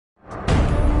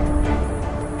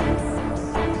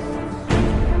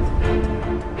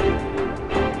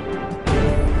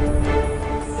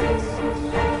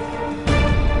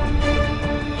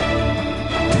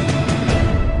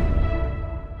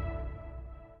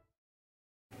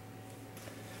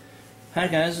Hi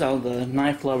guys, all the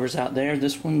knife lovers out there.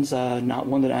 This one's not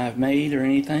one that I've made or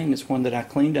anything. It's one that I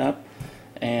cleaned up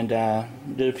and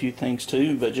did a few things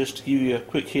too. But just to give you a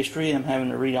quick history, I'm having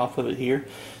to read off of it here.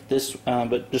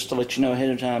 But just to let you know ahead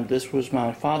of time, this was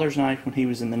my father's knife when he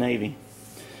was in the Navy.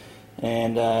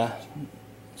 And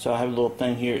so I have a little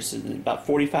thing here. It's about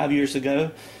 45 years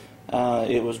ago.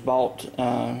 It was bought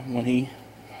when he,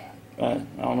 I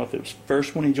don't know if it was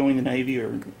first when he joined the Navy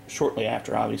or shortly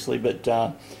after, obviously,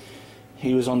 but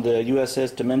he was on the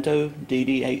USS Demento,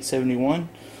 DD-871.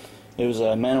 It was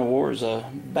a man of war, it was a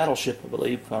battleship, I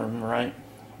believe, if I remember right.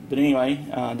 But anyway,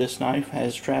 this knife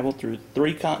has traveled through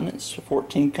 3 continents,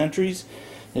 14 countries.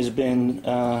 It has been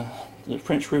the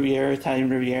French Riviera,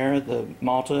 Italian Riviera, the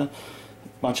Malta, a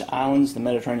bunch of islands, the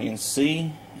Mediterranean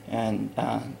Sea, and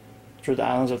through the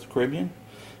islands of the Caribbean,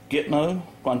 Gitmo,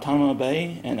 Guantanamo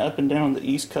Bay, and up and down the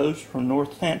East Coast from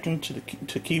Northampton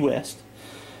to Key West.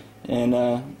 And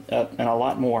a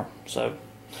lot more. So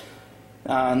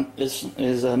this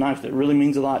is a knife that really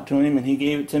means a lot to him, and he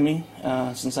gave it to me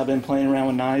since I've been playing around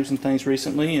with knives and things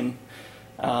recently, and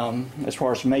as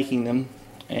far as making them,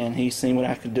 and he's seen what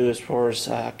I could do as far as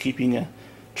keeping a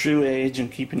true edge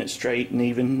and keeping it straight and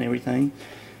even and everything.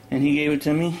 And he gave it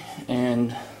to me,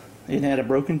 and it had a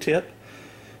broken tip,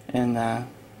 and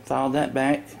filed that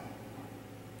back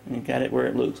and got it where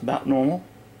it looks about normal.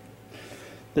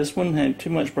 This one had too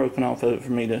much broken off of it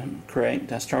for me to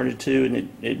correct. I started to, and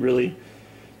it really,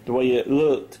 the way it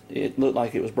looked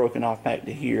like it was broken off back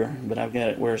to here, but I've got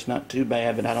it where it's not too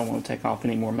bad, but I don't want to take off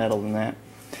any more metal than that.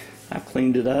 I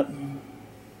cleaned it up,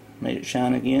 made it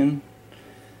shine again,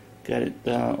 got it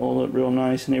oiled up real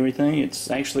nice and everything.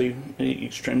 It's actually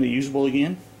extremely usable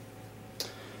again.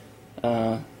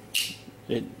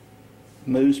 It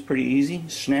moves pretty easy,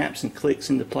 snaps and clicks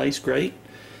into place great.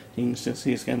 You can still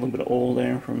see it's got a little bit of oil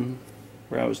there from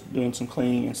where I was doing some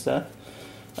cleaning and stuff.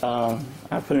 I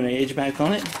put an edge back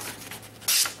on it.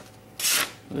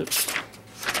 Oops.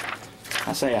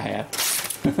 I say I have.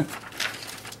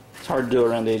 It's hard to do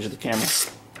around the edge of the camera.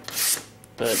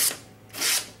 But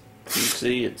you can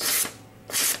see it's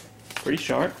pretty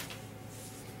sharp.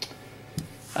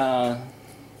 I'm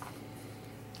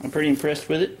pretty impressed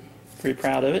with it. Pretty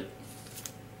proud of it.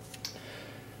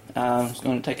 I was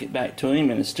going to take it back to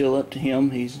him, and it's still up to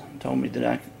him. He's told me that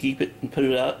I could keep it and put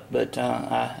it up, but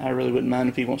I really wouldn't mind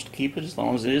if he wants to keep it, as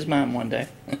long as it is mine one day.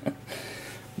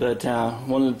 But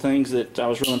one of the things that I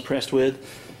was real impressed with,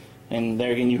 and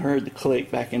there again you heard the click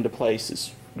back into place,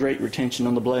 is great retention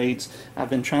on the blades. I've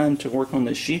been trying to work on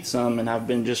this sheath some, and I've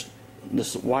been just,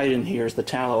 this white in here is the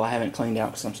tallow I haven't cleaned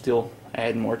out because I'm still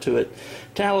adding more to it.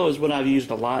 Tallow is what I've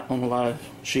used a lot on a lot of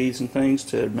sheaths and things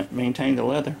to maintain the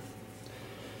leather.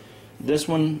 This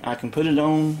one, I can put it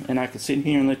on, and I can sit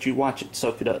here and let you watch it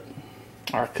soak it up.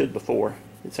 Or I could before.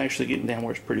 It's actually getting down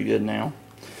where it's pretty good now.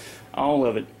 All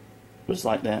of it was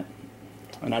like that.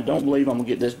 And I don't believe I'm going to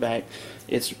get this back.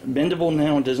 It's bendable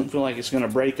now and doesn't feel like it's going to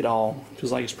break at all. It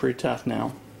feels like it's pretty tough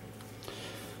now.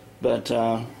 But,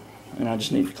 and I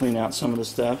just need to clean out some of the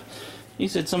stuff. He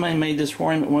said somebody made this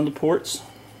for him at one of the ports.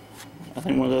 I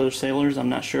think one of the other sailors, I'm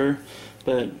not sure.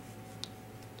 But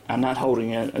I'm not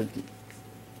holding it.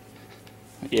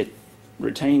 It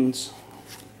retains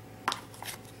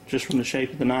just from the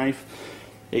shape of the knife,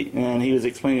 and he was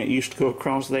explaining it used to go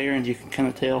across there, and you can kind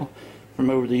of tell from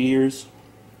over the years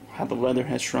how the leather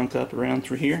has shrunk up around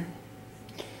through here.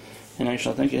 And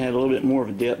actually I think it had a little bit more of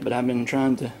a dip, but I've been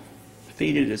trying to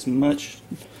feed it as much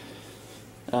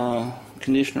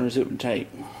conditioner as it would take.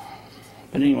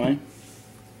 But anyway,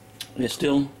 it's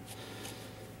still,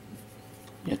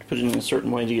 you have to put it in a certain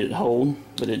way to get it to hold,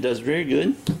 but it does very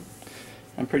good.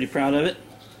 I'm pretty proud of it.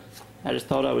 I just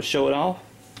thought I would show it off.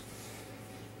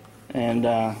 And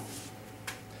like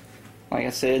I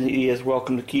said, he is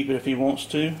welcome to keep it if he wants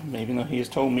to. Even though he has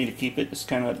told me to keep it, it's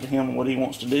kind of up to him what he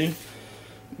wants to do.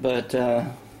 But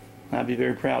I'd be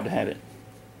very proud to have it.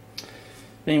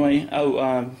 Anyway,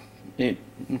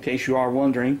 in case you are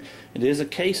wondering, it is a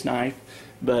case knife,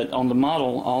 but on the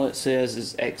model all it says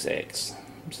is XX.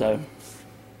 So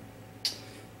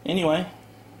anyway,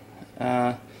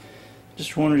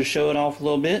 just wanted to show it off a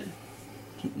little bit,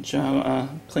 show how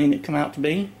clean it come out to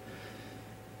be.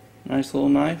 Nice little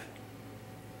knife.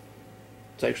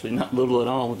 It's actually not little at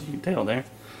all, as you can tell there.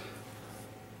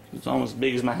 It's almost as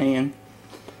big as my hand.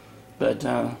 But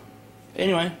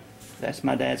anyway, that's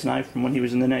my dad's knife from when he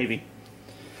was in the Navy.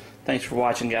 Thanks for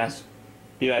watching, guys.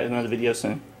 Be back with another video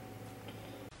soon.